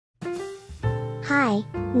Hi,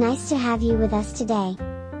 nice to have you with us today.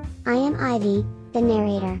 I am Ivy, the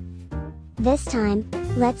narrator. This time,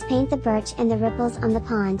 let's paint the birch and the ripples on the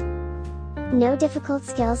pond. No difficult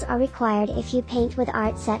skills are required if you paint with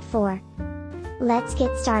Art Set 4. Let's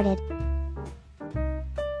get started.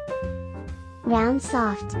 Round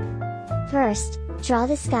soft. First, draw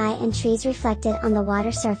the sky and trees reflected on the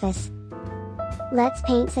water surface. Let's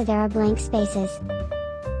paint so there are blank spaces.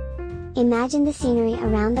 Imagine the scenery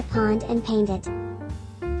around the pond and paint it.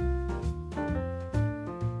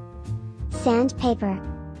 Sandpaper.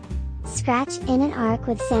 Scratch in an arc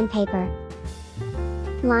with sandpaper.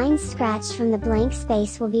 Lines scratched from the blank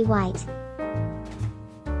space will be white.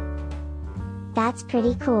 That's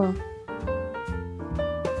pretty cool.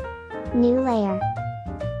 New layer.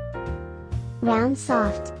 Round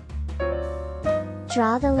soft.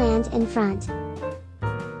 Draw the land in front.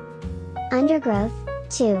 Undergrowth,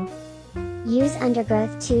 2. Use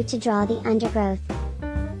undergrowth 2 to draw the undergrowth.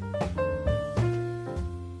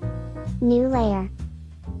 New layer.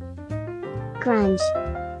 Grunge.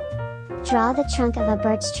 Draw the trunk of a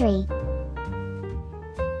birch tree.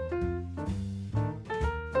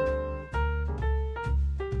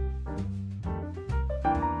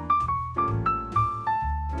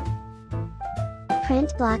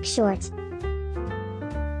 Print block short.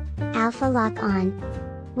 Alpha lock on.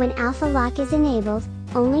 When alpha lock is enabled,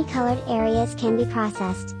 only colored areas can be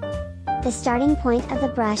processed. The starting point of the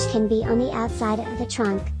brush can be on the outside of the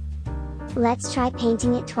trunk. Let's try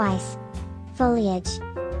painting it twice. Foliage.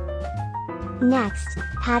 Next,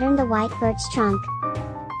 pattern the white birch trunk.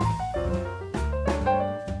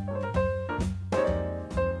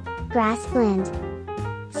 Grass blend.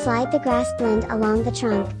 Slide the grass blend along the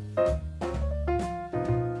trunk.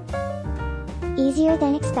 Easier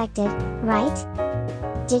than expected,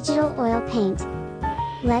 right? Digital oil paint.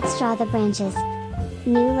 Let's draw the branches.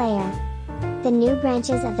 New layer. The new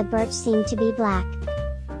branches of the birch seem to be black.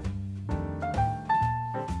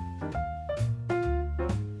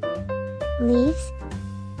 Leaves.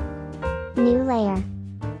 New layer.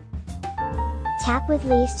 Tap with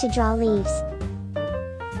leaves to draw leaves.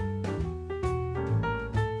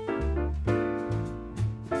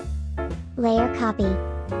 Layer copy.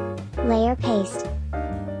 Layer paste.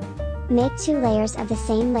 Make 2 layers of the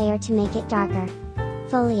same layer to make it darker.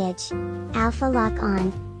 Foliage. Alpha lock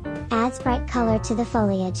on. Adds bright color to the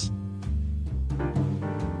foliage.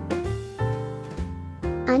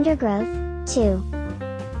 Undergrowth, 2.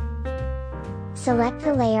 Select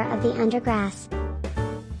the layer of the undergrass.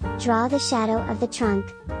 Draw the shadow of the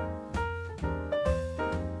trunk.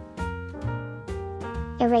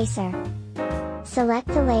 Eraser. Select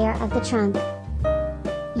the layer of the trunk.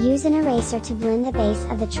 Use an eraser to blend the base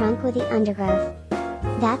of the trunk with the undergrowth.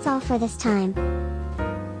 That's all for this time.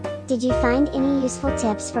 Did you find any useful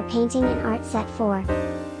tips for painting in Art Set 4?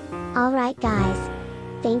 Alright guys.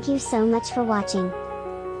 Thank you so much for watching.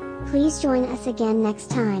 Please join us again next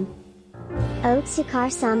time. Otsukar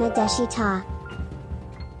sama deshita.